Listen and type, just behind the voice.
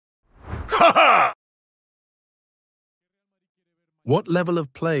What level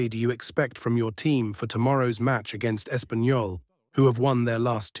of play do you expect from your team for tomorrow's match against Espanyol, who have won their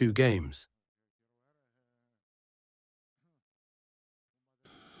last 2 games?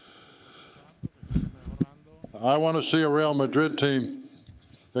 I want to see a Real Madrid team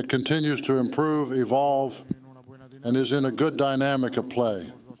that continues to improve, evolve, and is in a good dynamic of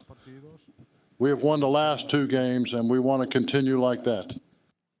play. We have won the last 2 games, and we want to continue like that.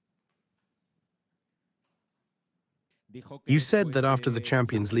 You said that after the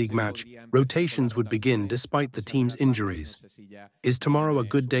Champions League match, rotations would begin despite the team's injuries. Is tomorrow a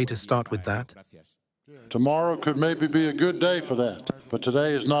good day to start with that? Tomorrow could maybe be a good day for that, but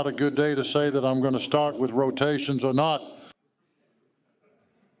today is not a good day to say that I'm going to start with rotations or not.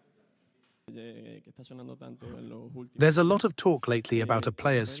 There's a lot of talk lately about a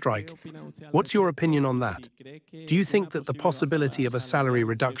player's strike. What's your opinion on that? Do you think that the possibility of a salary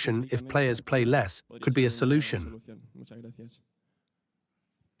reduction if players play less could be a solution?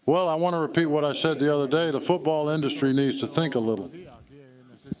 Well, I want to repeat what I said the other day. The football industry needs to think a little,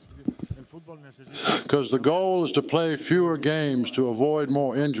 because the goal is to play fewer games to avoid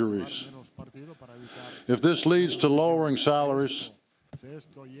more injuries. If this leads to lowering salaries,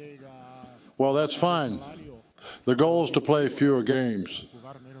 well, that's fine. The goal is to play fewer games.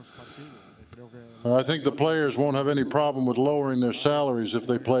 I think the players won't have any problem with lowering their salaries if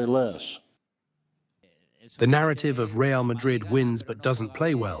they play less. The narrative of Real Madrid wins but doesn't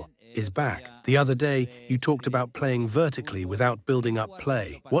play well is back. The other day, you talked about playing vertically without building up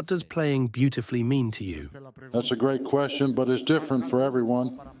play. What does playing beautifully mean to you? That's a great question, but it's different for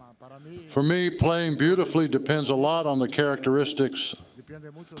everyone. For me, playing beautifully depends a lot on the characteristics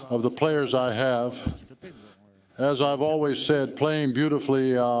of the players I have. As I've always said, playing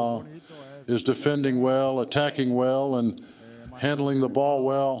beautifully is defending well, attacking well, and handling the ball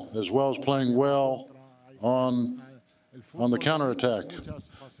well as playing well on the counterattack.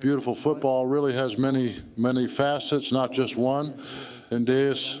 Beautiful football really has many facets, not just one. And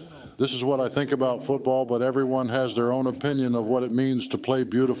this is what I think about football, but everyone has their own opinion of what it means to play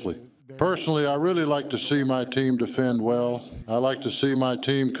beautifully. Personally, I really like to see my team defend well. I like to see my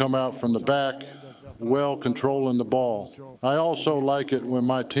team come out from the back, well controlling the ball. I also like it when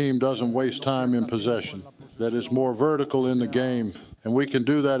my team doesn't waste time in possession, that it's more vertical in the game. And we can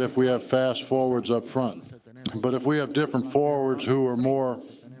do that if we have fast forwards up front. But if we have different forwards who are more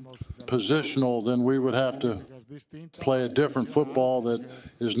positional, then we would have to play a different football that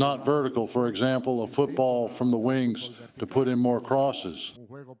is not vertical. For example, a football from the wings to put in more crosses.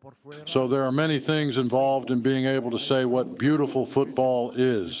 So there are many things involved in being able to say what beautiful football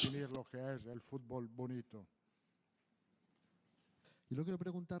is.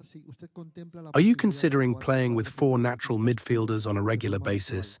 Are you considering playing with 4 natural midfielders on a regular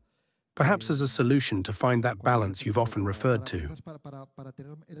basis? Perhaps as a solution to find that balance you've often referred to.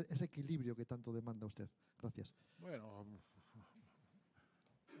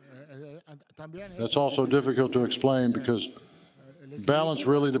 That's also difficult to explain because balance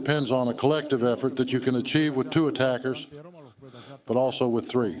really depends on a collective effort that you can achieve with 2 attackers, but also with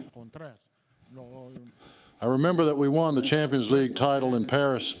 3. I remember that we won the Champions League title in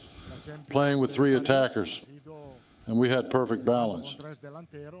Paris playing with 3 attackers, and we had perfect balance.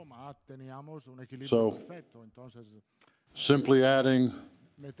 So simply adding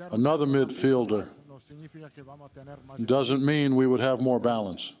another midfielder doesn't mean we would have more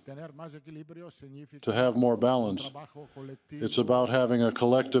balance. To have more balance, it's about having a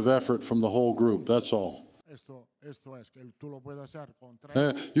collective effort from the whole group, that's all.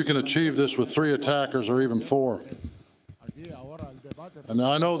 You can achieve this with 3 attackers or even 4. And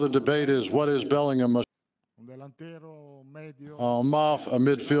I know the debate is, what is Bellingham? A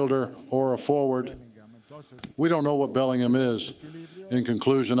midfielder or a forward? We don't know what Bellingham is. In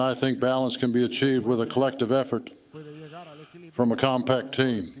conclusion, I think balance can be achieved with a collective effort from a compact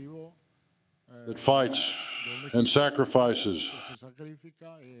team that fights and sacrifices.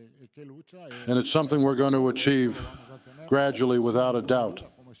 And it's something we're going to achieve gradually, without a doubt,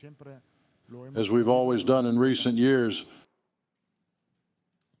 as we've always done in recent years.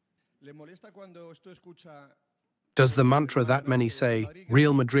 Does the mantra that many say,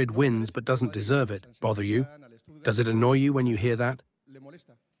 Real Madrid wins but doesn't deserve it, bother you? Does it annoy you when you hear that?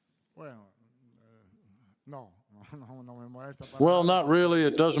 Well, not really.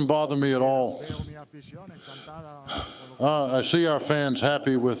 It doesn't bother me at all. I see our fans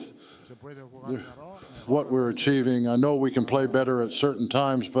happy with what we're achieving. I know we can play better at certain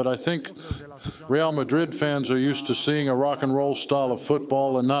times, but I think Real Madrid fans are used to seeing a rock and roll style of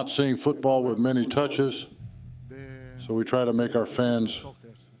football and not seeing football with many touches. So we try to make our fans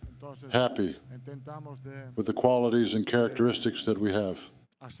happy with the qualities and characteristics that we have.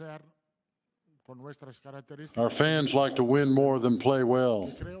 Our fans like to win more than play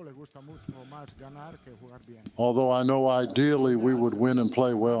well. Although I know ideally we would win and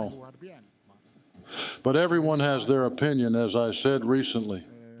play well. But everyone has their opinion, as I said recently.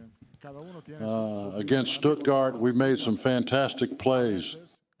 Against Stuttgart, we made some fantastic plays.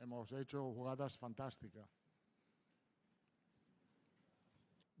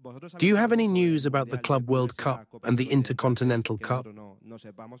 Do you have any news about the Club World Cup and the Intercontinental Cup?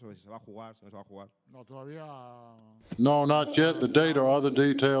 No, not yet. The date or other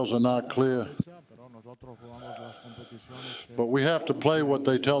details are not clear. But we have to play what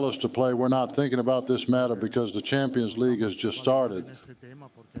they tell us to play. We're not thinking about this matter because the Champions League has just started.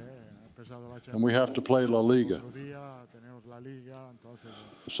 And we have to play La Liga.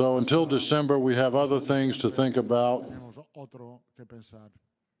 So until December, we have other things to think about.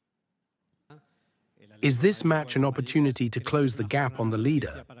 Is this match an opportunity to close the gap on the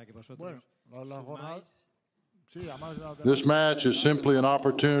leader? This match is simply an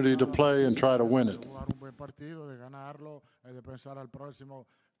opportunity to play and try to win it.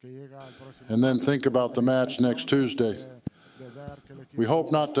 And then think about the match next Tuesday. We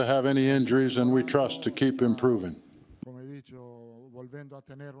hope not to have any injuries, and we trust to keep improving.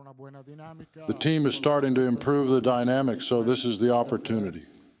 The team is starting to improve the dynamics, so this is the opportunity.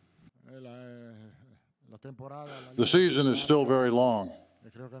 The season is still very long,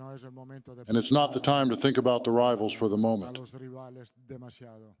 and it's not the time to think about the rivals for the moment.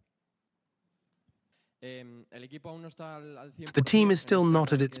 The team is still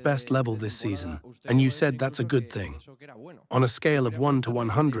not at its best level this season, and you said that's a good thing. On a scale of 1 to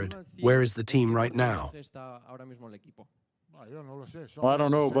 100, where is the team right now? I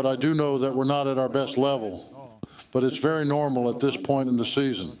don't know, but I do know that we're not at our best level. But it's very normal at this point in the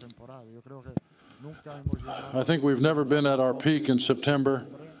season. I think we've never been at our peak in September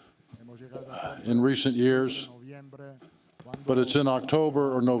in recent years, but it's in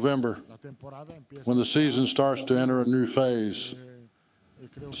October or November when the season starts to enter a new phase.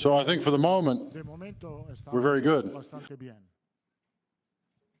 So I think for the moment, we're very good.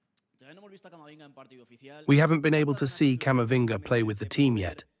 We haven't been able to see Camavinga play with the team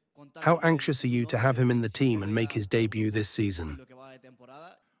yet. How anxious are you to have him in the team and make his debut this season?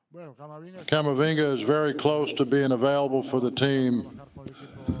 Camavinga is very close to being available for the team.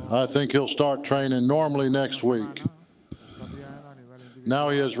 I think he'll start training normally next week. Now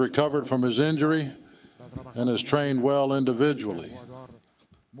he has recovered from his injury and has trained well individually.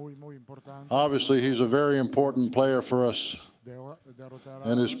 Obviously, he's a very important player for us,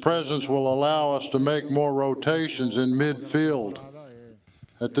 and his presence will allow us to make more rotations in midfield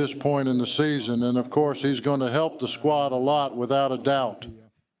at this point in the season. And of course, he's going to help the squad a lot, without a doubt.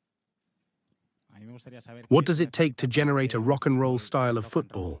 What does it take to generate a rock and roll style of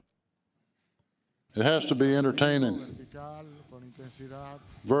football? It has to be entertaining,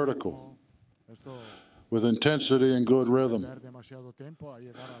 vertical, with intensity and good rhythm.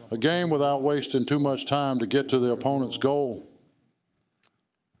 A game without wasting too much time to get to the opponent's goal.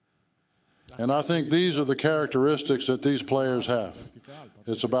 And I think these are the characteristics that these players have.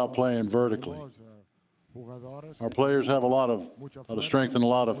 It's about playing vertically. Our players have a lot of strength and a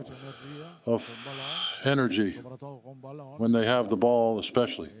lot of energy when they have the ball,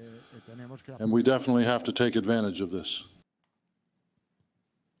 especially. And we definitely have to take advantage of this.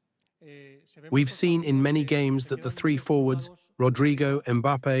 We've seen in many games that the three forwards, Rodrygo,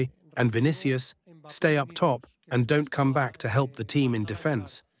 Mbappe, and Vinicius, stay up top and don't come back to help the team in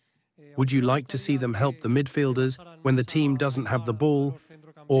defense. Would you like to see them help the midfielders when the team doesn't have the ball?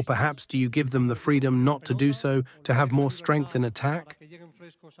 Or perhaps do you give them the freedom not to do so, to have more strength in attack?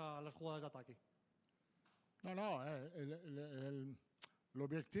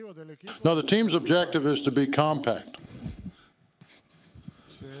 No, the team's objective is to be compact.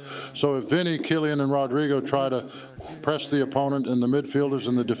 So if Vinny, Kylian, and Rodrygo try to press the opponent, and the midfielders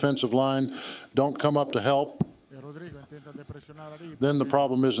and the defensive line don't come up to help, then the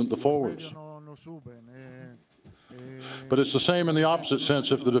problem isn't the forwards. But it's the same in the opposite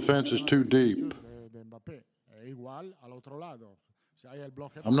sense if the defense is too deep.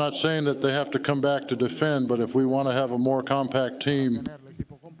 I'm not saying that they have to come back to defend, but if we want to have a more compact team,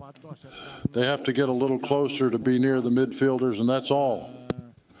 they have to get a little closer to be near the midfielders, and that's all.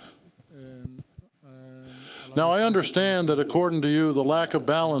 Now, I understand that according to you, the lack of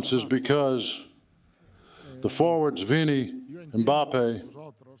balance is because the forwards, Vini, Mbappe,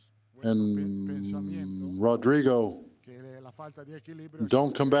 and Rodrygo,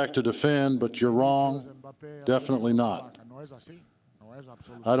 don't come back to defend, but you're wrong. Definitely not.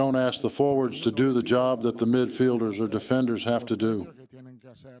 I don't ask the forwards to do the job that the midfielders or defenders have to do.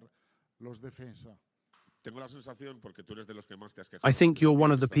 I think you're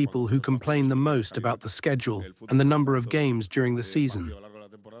one of the people who complain the most about the schedule and the number of games during the season.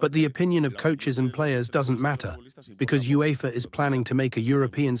 But the opinion of coaches and players doesn't matter, because UEFA is planning to make a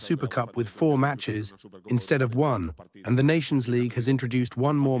European Super Cup with 4 matches instead of 1, and the Nations League has introduced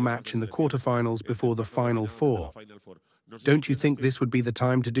 1 more match in the quarterfinals before the final 4. Don't you think this would be the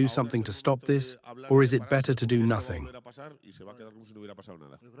time to do something to stop this, or is it better to do nothing?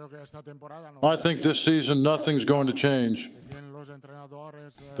 I think this season nothing's going to change.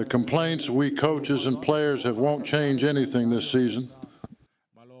 The complaints we coaches and players have won't change anything this season.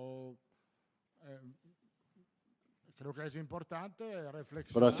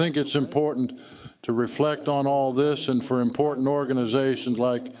 But I think it's important to reflect on all this, and for important organizations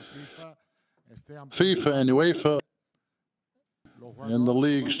like FIFA and UEFA and the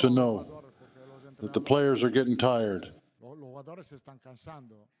leagues to know that the players are getting tired.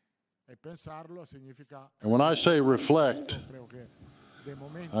 And when I say reflect,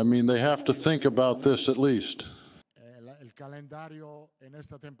 I mean they have to think about this at least.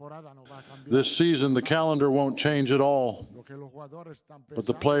 This season, the calendar won't change at all, but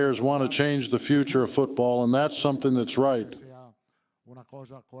the players want to change the future of football, and that's something that's right.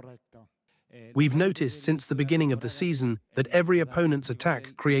 We've noticed since the beginning of the season that every opponent's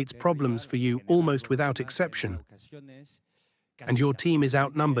attack creates problems for you almost without exception, and your team is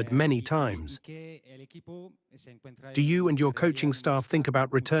outnumbered many times. Do you and your coaching staff think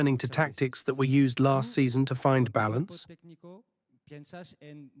about returning to tactics that were used last season to find balance?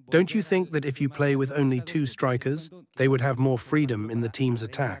 Don't you think that if you play with only 2 strikers, they would have more freedom in the team's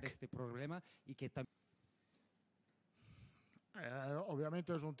attack?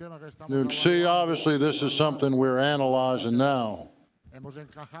 See, obviously, this is something we're analyzing now.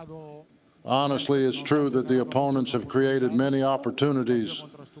 Honestly, it's true that the opponents have created many opportunities.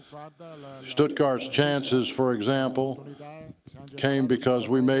 Stuttgart's chances, for example, came because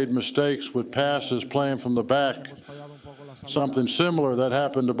we made mistakes with passes playing from the back. Something similar that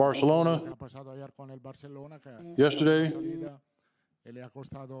happened to Barcelona yesterday,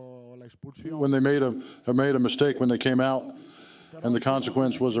 when they made a mistake when they came out, and the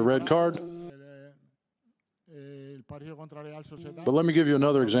consequence was a red card. But let me give you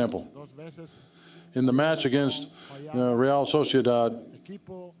another example. In the match against Real Sociedad,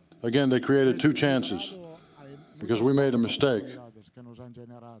 again, they created 2 chances because we made a mistake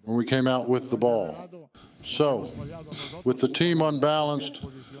when we came out with the ball. So, with the team unbalanced,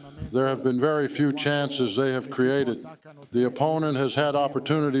 there have been very few chances they have created. The opponent has had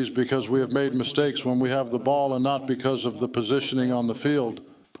opportunities because we have made mistakes when we have the ball and not because of the positioning on the field.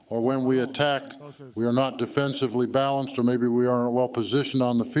 Or when we attack, we are not defensively balanced, or maybe we aren't well positioned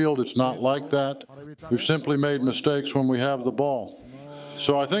on the field. It's not like that. We've simply made mistakes when we have the ball.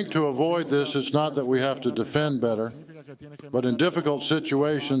 So I think to avoid this, it's not that we have to defend better, but in difficult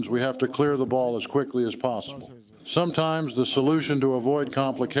situations, we have to clear the ball as quickly as possible. Sometimes the solution to avoid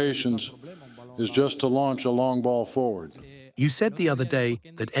complications is just to launch a long ball forward. You said the other day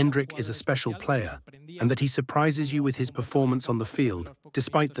that Endrick is a special player and that he surprises you with his performance on the field,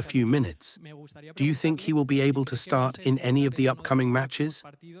 despite the few minutes. Do you think he will be able to start in any of the upcoming matches,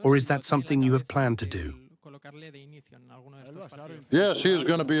 or is that something you have planned to do? Yes, he is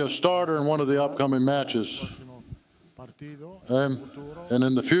going to be a starter in one of the upcoming matches. And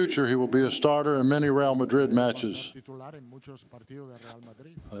in the future, he will be a starter in many Real Madrid matches.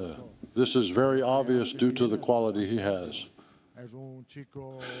 This is very obvious due to the quality he has.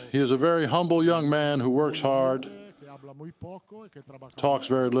 He is a very humble young man who works hard, talks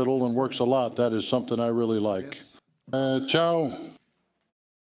very little, and works a lot. That is something I really like. Ciao.